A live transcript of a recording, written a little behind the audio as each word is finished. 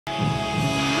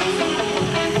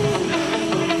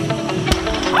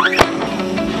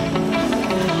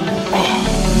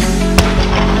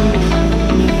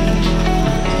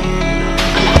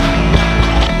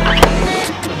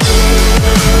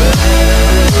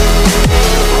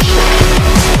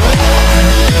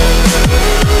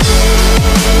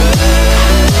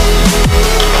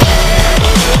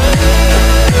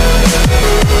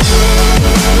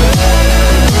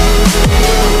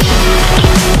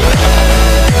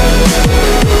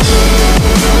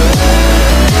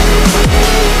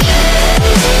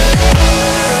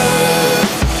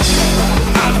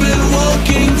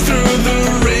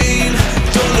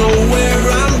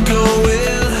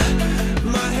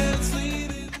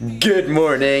Good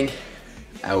morning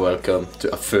and welcome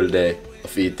to a full day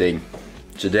of eating.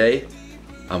 Today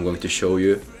I'm going to show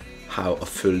you how a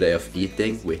full day of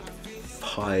eating with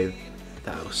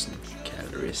 5,000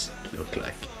 calories look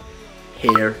like.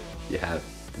 Here you have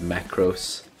the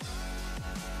macros.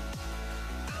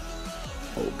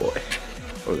 Oh boy,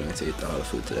 we're going to eat a lot of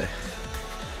food today.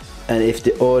 And if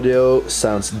the audio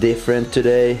sounds different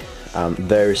today, I'm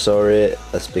very sorry.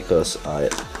 That's because I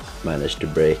managed to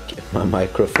break my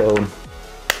microphone.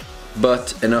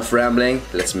 But enough rambling,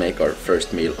 let's make our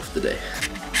first meal of the day.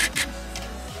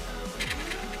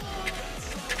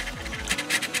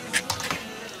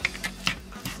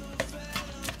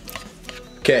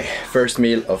 Okay, first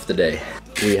meal of the day.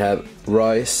 We have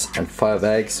rice and 5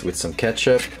 eggs with some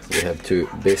ketchup. We have 2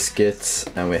 biscuits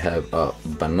and we have a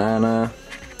banana.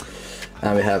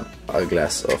 And we have a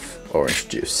glass of orange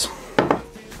juice.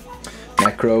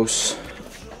 Macros.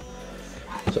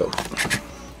 So,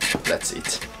 let's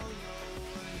eat.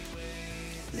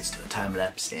 Let's do a time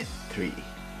lapse in 3, 2, 1.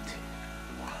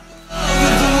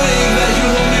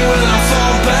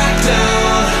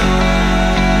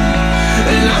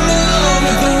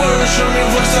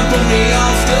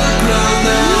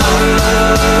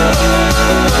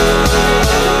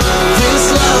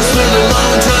 This love's been a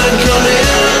long time coming.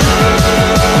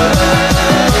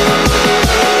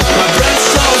 My breath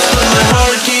stops but my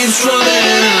heart keeps running.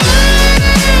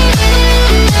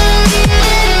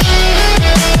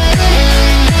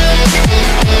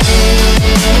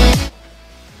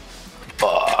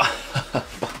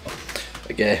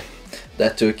 Okay,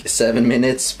 that took 7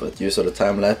 minutes, but you saw the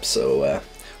time lapse, so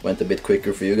went a bit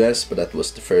quicker for you guys, but that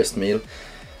was the first meal.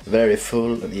 Very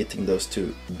full, and eating those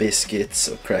 2 biscuits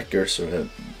or crackers, or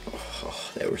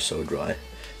they were so dry.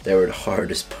 They were the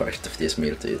hardest part of this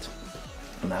meal to eat.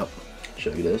 And now,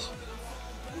 show you this.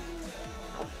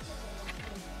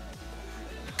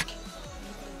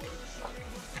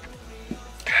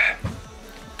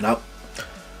 Now,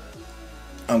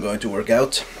 I'm going to work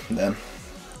out, then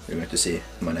you're going to see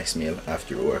my next meal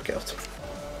after the workout.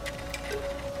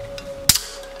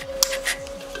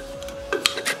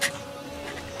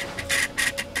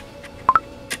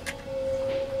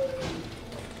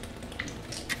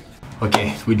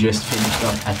 Okay, we just finished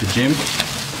up at the gym.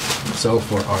 So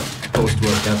for our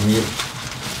post-workout meal,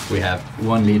 we have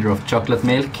 1 liter of chocolate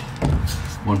milk,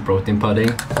 1 protein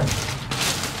pudding,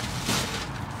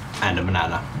 and a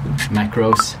banana.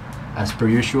 Macros, as per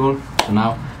usual. So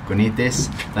now, I'm gonna eat this,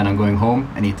 then I'm going home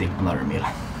and eating another meal.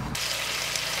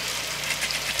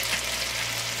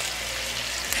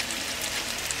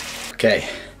 Okay,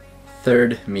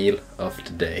 third meal of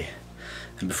the day.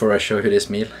 And before I show you this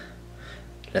meal,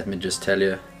 let me just tell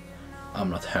you, I'm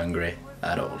not hungry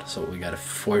at all. So we gotta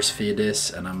force feed this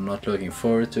and I'm not looking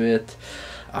forward to it.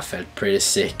 I felt pretty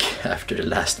sick after the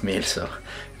last meal, so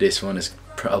this one is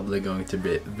probably going to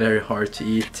be very hard to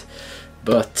eat.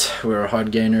 But we're a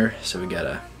hard gainer, so we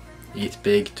gotta eat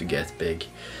big to get big.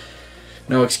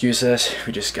 No excuses,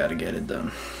 we just gotta get it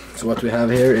done. So what we have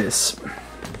here is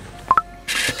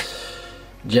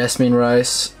jasmine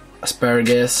rice,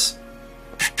 asparagus,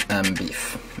 and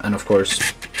beef, and of course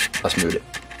a smoothie.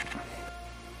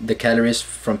 The calories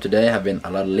from today have been a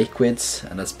lot of liquids,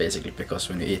 and that's basically because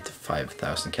when you eat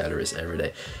 5,000 calories every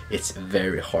day, it's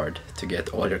very hard to get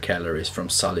all your calories from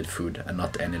solid food and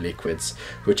not any liquids,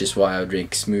 which is why I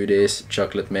drink smoothies,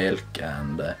 chocolate milk,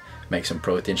 and make some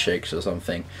protein shakes or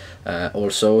something.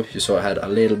 Also, you saw I had a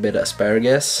little bit of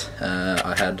asparagus.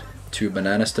 I had 2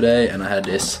 bananas today, and I had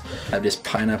this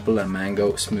pineapple and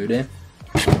mango smoothie,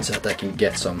 so that I can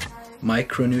get some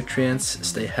micronutrients,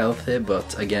 stay healthy.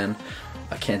 But again,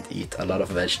 I can't eat a lot of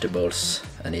vegetables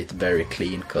and eat very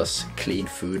clean, because clean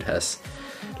food has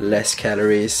less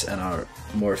calories and are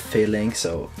more filling,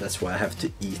 so that's why I have to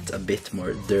eat a bit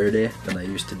more dirty than I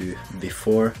used to do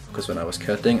before, because when I was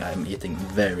cutting I'm eating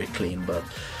very clean, but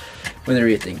when you're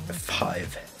eating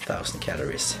 5,000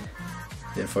 calories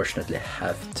you unfortunately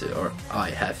have to, or I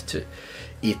have to,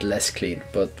 eat less clean.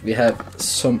 But we have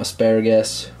some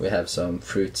asparagus, we have some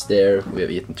fruits there, we have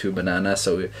eaten 2 bananas,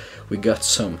 so we got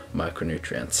some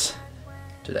micronutrients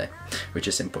today, which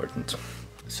is important.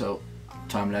 So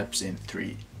time lapse in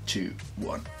 3, 2,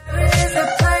 1.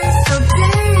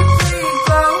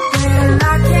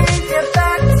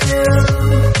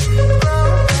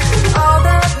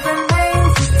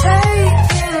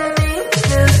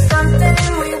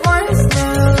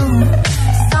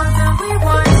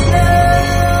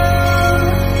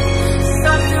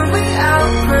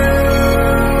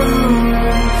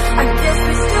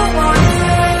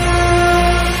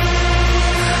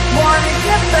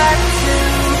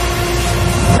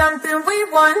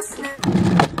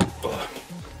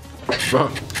 Well,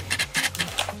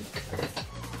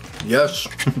 yes,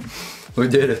 we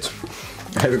did it.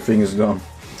 Everything is gone.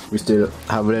 We still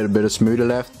have a little bit of smoothie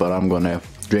left, but I'm gonna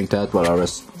drink that while I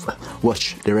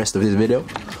watch the rest of this video.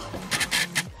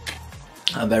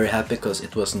 I'm very happy because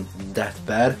it wasn't that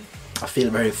bad. I feel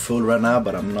very full right now,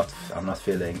 but I'm not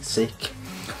feeling sick.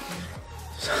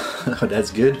 So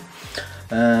that's good.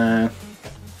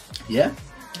 Yeah,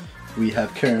 we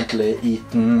have currently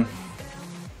eaten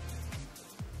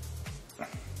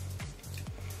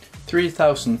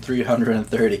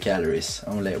 3,330 calories,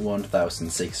 only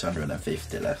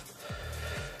 1,650 left.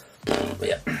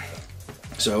 Yeah,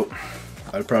 so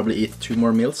I'll probably eat 2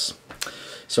 more meals.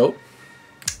 So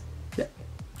yeah,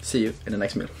 see you in the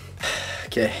next meal.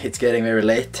 Okay, it's getting very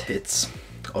late. It's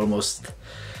almost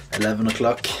 11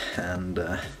 o'clock and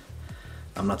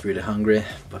I'm not really hungry,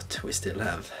 but we still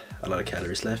have a lot of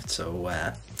calories left. So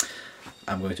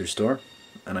I'm going to the store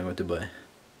and I'm going to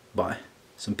buy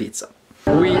some pizza.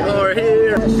 We are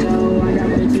here!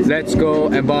 Let's go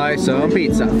and buy some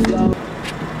pizza.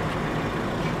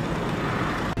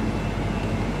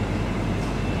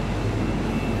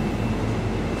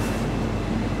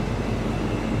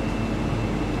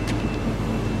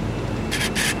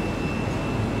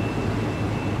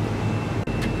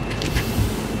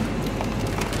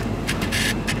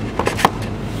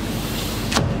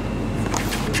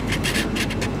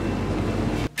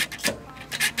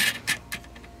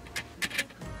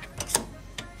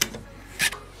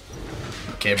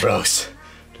 Okay bros,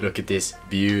 look at this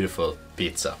beautiful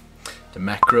pizza. The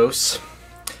macros.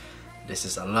 This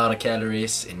is a lot of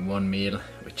calories in one meal,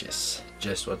 which is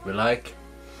just what we like.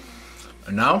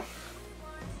 And now,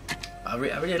 I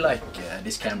really like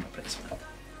this camera placement.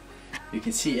 You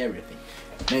can see everything.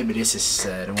 Maybe this is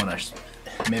the one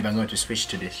maybe I'm going to switch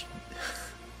to this.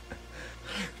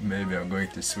 Maybe I'm going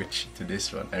to switch to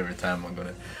this one every time I'm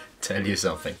gonna tell you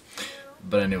something.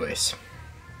 But anyways.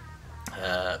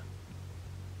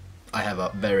 I have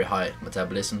a very high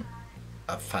metabolism,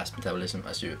 a fast metabolism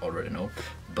as you already know,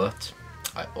 but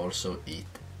I also eat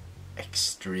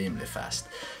extremely fast.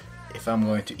 If I'm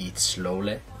going to eat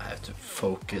slowly, I have to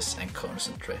focus and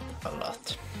concentrate a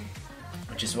lot.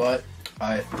 Which is why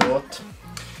I thought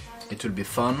it would be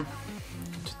fun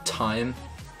to time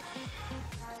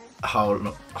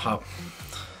to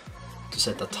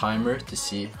set a timer to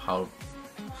see how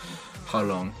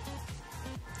long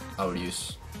I will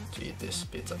use to eat this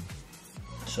pizza.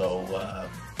 So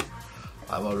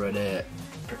I've already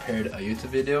prepared a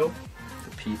YouTube video. The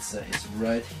pizza is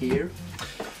right here.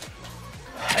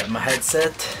 I have my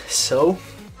headset, so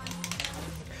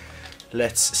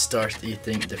let's start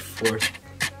eating the 4th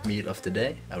meal of the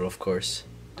day. I will of course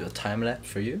do a time lapse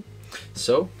for you.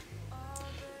 So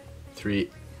 3,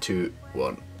 2,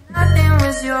 1. Nothing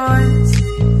was yours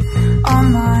or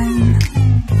mine.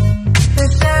 But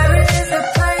there is a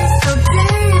place so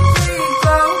deeply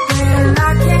broken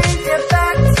I can't get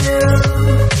back to.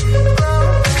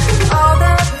 All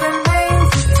that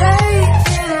remains is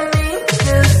taking me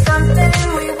to something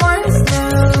we once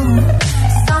knew.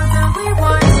 Something we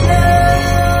once knew.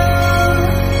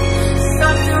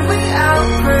 Something we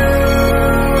outgrew.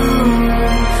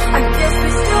 I guess we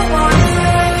still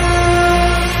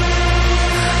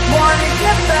wanna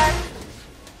get back.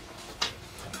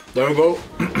 There we go.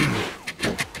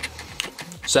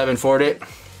 7:40.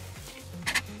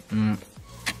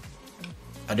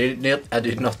 I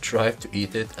did not try to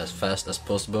eat it as fast as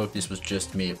possible. This was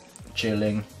just me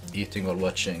chilling, eating while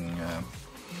watching a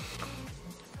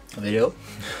video.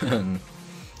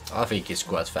 I think it's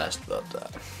quite fast, but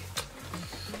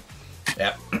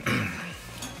yeah.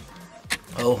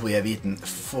 Oh, we have eaten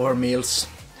 4 meals.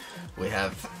 We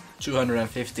have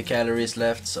 250 calories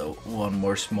left, so 1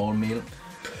 more small meal.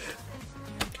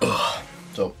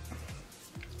 So,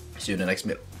 see you in the next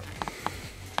meal.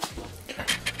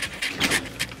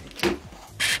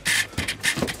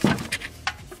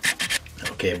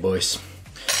 Okay boys,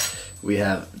 we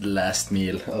have the last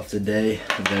meal of the day,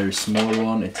 a very small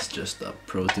one. It's just a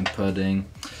protein pudding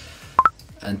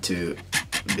and 2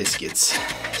 biscuits.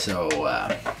 So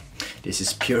this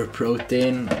is pure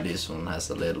protein, and this one has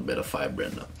a little bit of fiber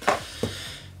in them.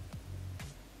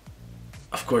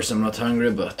 Of course I'm not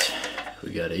hungry, but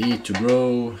we gotta eat to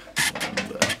grow.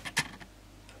 And,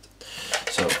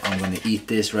 so I'm gonna eat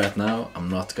this right now. I'm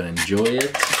not gonna enjoy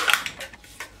it.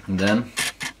 And then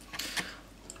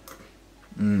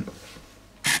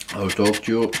I will talk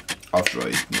to you after I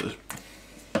eat this.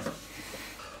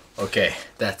 Okay,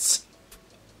 that's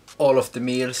all of the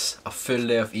meals. A full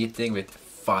day of eating with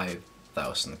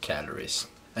 5,000 calories.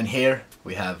 And here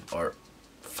we have our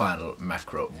final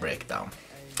macro breakdown.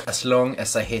 As long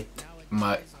as I hit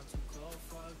my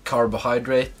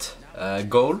carbohydrate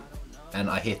goal and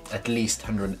I hit at least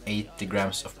 180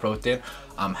 grams of protein,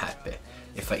 I'm happy.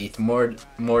 If I eat more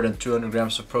than 200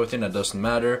 grams of protein, that doesn't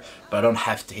matter, but I don't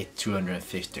have to hit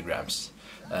 250 grams.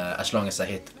 As long as I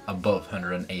hit above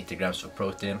 180 grams of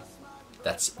protein,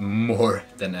 that's more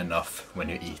than enough when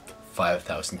you eat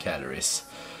 5,000 calories.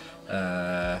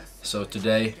 So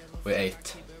today we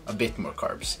ate a bit more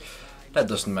carbs. That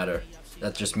doesn't matter.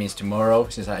 That just means tomorrow,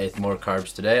 since I ate more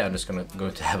carbs today, I'm just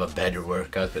going to have a better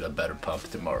workout with a better pump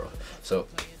tomorrow. So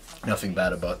nothing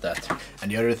bad about that. And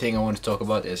the other thing I want to talk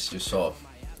about is, you saw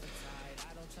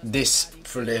this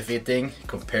full day of eating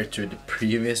compared to the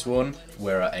previous one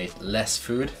where I ate less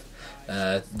food.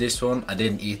 This one I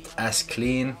didn't eat as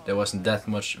clean. There wasn't that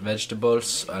much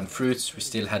vegetables and fruits. We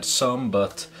still had some,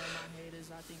 but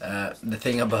the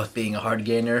thing about being a hard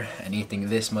gainer and eating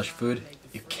this much food,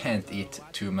 you can't eat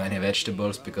too many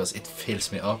vegetables because it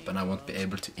fills me up and I won't be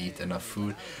able to eat enough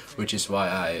food, which is why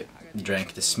I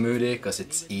drank the smoothie, because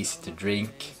it's easy to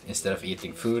drink instead of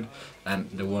eating food, and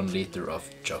the 1 liter of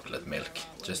chocolate milk,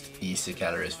 just easy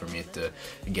calories for me to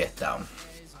get down.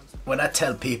 When I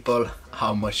tell people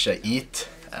how much I eat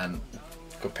and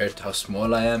compared to how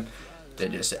small I am, they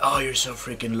just say, oh, you're so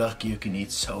freaking lucky, you can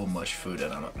eat so much food.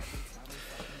 And I'm like,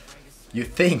 you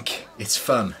think it's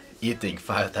fun eating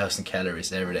 5,000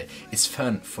 calories every day. It's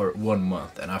fun for 1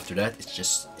 month, and after that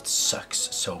it sucks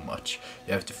so much.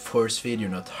 You have to force feed,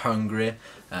 you're not hungry.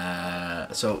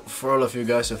 So for all of you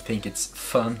guys who think it's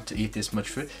fun to eat this much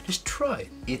food, just try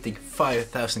eating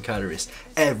 5,000 calories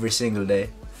every single day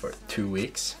for 2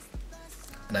 weeks,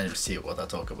 and then you'll see what I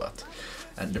talk about.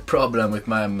 And the problem with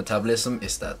my metabolism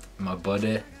is that my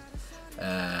body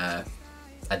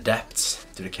adapts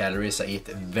to the calories I eat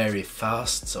very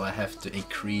fast, so I have to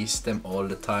increase them all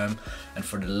the time. And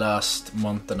for the last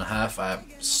month and a half I have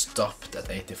stopped at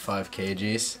 85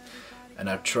 kgs, and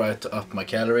I've tried to up my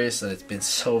calories, and it's been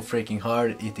so freaking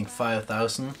hard eating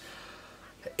 5,000.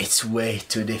 It's way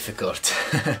too difficult.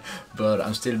 But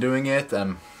I'm still doing it,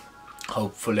 and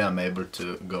hopefully I'm able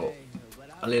to go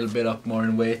a little bit up more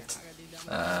in weight,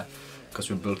 because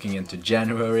we're bulking into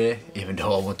January, even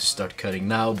though I want to start cutting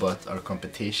now, but our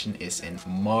competition is in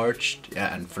March.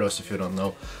 Yeah, and for those of you who don't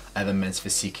know, I have a men's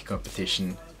physique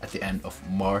competition at the end of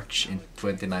March in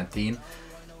 2019,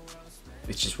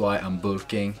 which is why I'm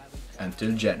bulking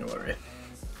until January.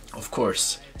 Of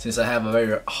course, since I have a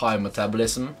very high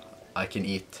metabolism, I can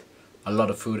eat a lot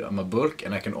of food on my bulk,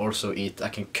 and I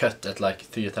can cut at like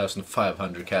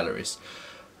 3,500 calories.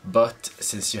 But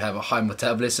since you have a high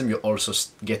metabolism, you also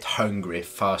get hungry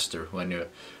faster when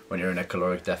you're in a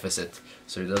caloric deficit.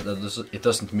 So it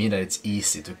doesn't mean that it's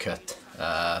easy to cut,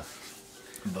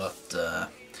 but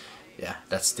yeah,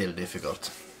 that's still difficult.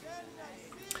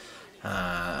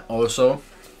 Also,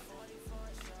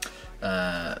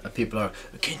 people are,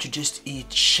 can't you just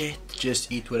eat shit?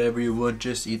 Just eat whatever you want.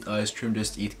 Just eat ice cream.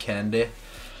 Just eat candy.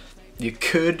 You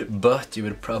could, but you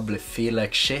would probably feel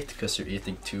like shit because you're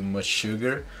eating too much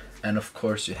sugar. And of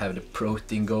course you have the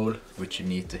protein goal, which you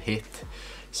need to hit.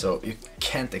 So you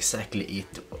can't exactly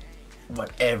eat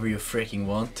whatever you freaking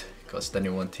want, because then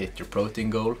you won't hit your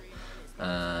protein goal.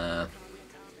 And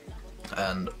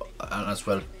as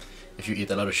well, if you eat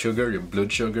a lot of sugar, your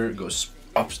blood sugar goes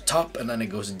up top and then it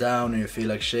goes down and you feel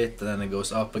like shit, and then it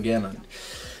goes up again, and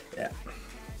yeah.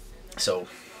 So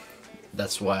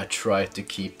that's why I try to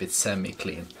keep it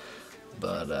semi-clean.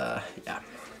 But yeah,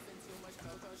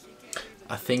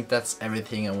 I think that's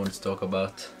everything I want to talk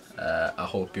about. I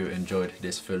hope you enjoyed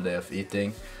this full day of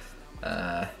eating.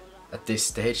 At this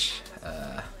stage,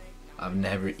 I've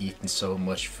never eaten so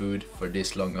much food for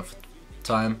this long of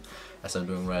time as I'm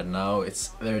doing right now.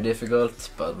 It's very difficult,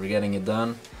 but we're getting it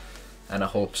done. And I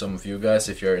hope some of you guys,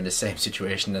 if you're in the same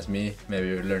situation as me, maybe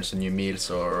you learned some new meals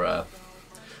or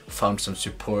found some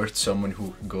support, someone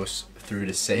who goes through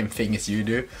the same thing as you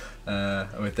do.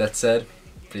 And with that said,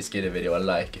 please give the video a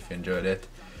like if you enjoyed it,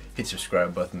 hit the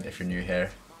subscribe button if you're new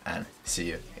here, and see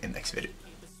you in the next video.